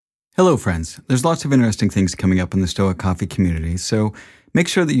Hello, friends. There's lots of interesting things coming up in the Stoic Coffee community, so make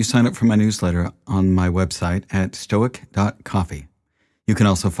sure that you sign up for my newsletter on my website at stoic.coffee. You can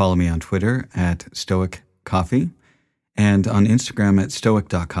also follow me on Twitter at stoiccoffee and on Instagram at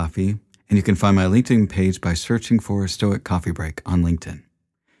stoic.coffee, and you can find my LinkedIn page by searching for Stoic Coffee Break on LinkedIn.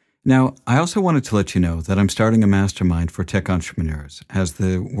 Now, I also wanted to let you know that I'm starting a mastermind for tech entrepreneurs as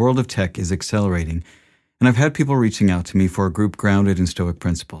the world of tech is accelerating, and I've had people reaching out to me for a group grounded in Stoic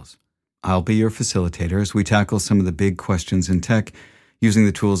principles. I'll be your facilitator as we tackle some of the big questions in tech using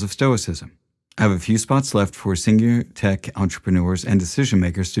the tools of Stoicism. I have a few spots left for senior tech entrepreneurs and decision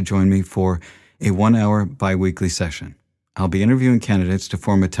makers to join me for a 1-hour bi-weekly session. I'll be interviewing candidates to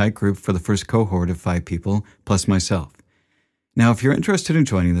form a tight group for the first cohort of 5 people, plus myself. Now, if you're interested in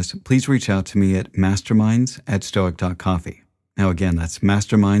joining this, please reach out to me at masterminds@stoic.coffee. Now, again, that's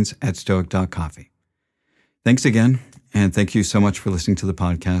masterminds@stoic.coffee. Thanks again, and thank you so much for listening to the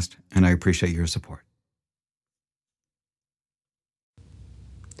podcast, and I appreciate your support.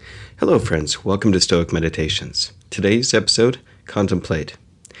 Hello, friends. Welcome to Stoic Meditations. Today's episode, Contemplate.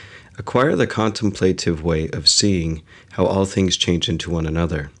 Acquire the contemplative way of seeing how all things change into one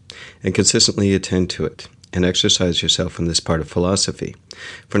another, and consistently attend to it, and exercise yourself in this part of philosophy,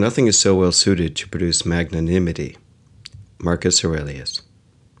 for nothing is so well suited to produce magnanimity. Marcus Aurelius.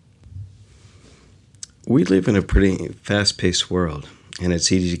 We live in a pretty fast-paced world, and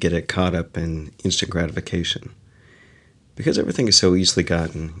it's easy to get caught up in instant gratification. Because everything is so easily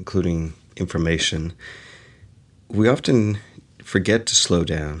gotten, including information, we often forget to slow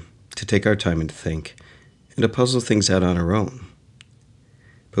down, to take our time and to think, and to puzzle things out on our own.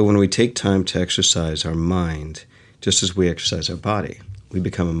 But when we take time to exercise our mind, just as we exercise our body, we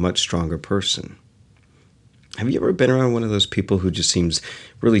become a much stronger person. Have you ever been around one of those people who just seems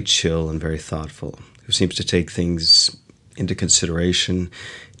really chill and very thoughtful, who seems to take things into consideration,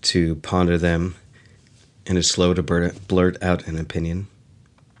 to ponder them, and is slow to blurt out an opinion?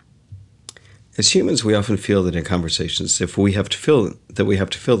 As humans, we often feel that in conversations, if we have to fill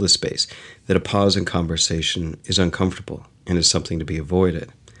the space, that a pause in conversation is uncomfortable and is something to be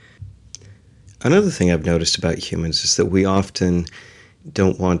avoided. Another thing I've noticed about humans is that we often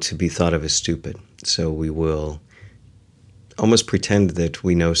don't want to be thought of as stupid, so we will almost pretend that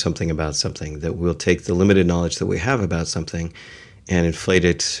we know something about something, that we'll take the limited knowledge that we have about something and inflate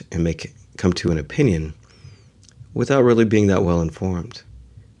it and come to an opinion without really being that well informed.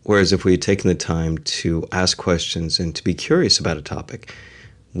 Whereas if we had taken the time to ask questions and to be curious about a topic,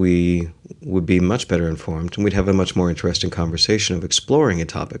 we would be much better informed and we'd have a much more interesting conversation of exploring a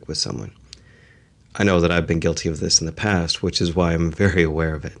topic with someone. I know that I've been guilty of this in the past, which is why I'm very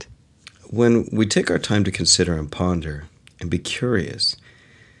aware of it. When we take our time to consider and ponder and be curious,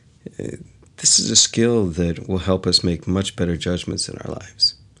 this is a skill that will help us make much better judgments in our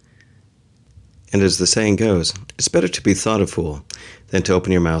lives. And as the saying goes, it's better to be thought a fool than to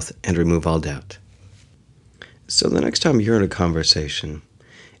open your mouth and remove all doubt. So the next time you're in a conversation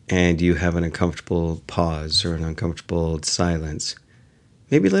and you have an uncomfortable pause or an uncomfortable silence,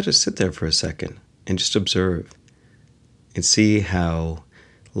 maybe let it sit there for a second and just observe and see how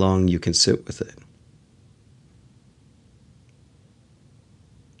long you can sit with it.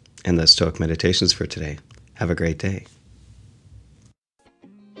 And that's Stoic Meditations for today. Have a great day.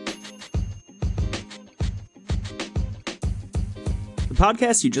 The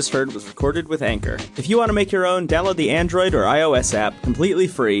podcast you just heard was recorded with Anchor. If you want to make your own, download the Android or iOS app completely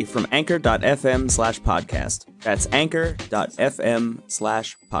free from anchor.fm/podcast. That's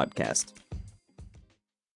anchor.fm/podcast.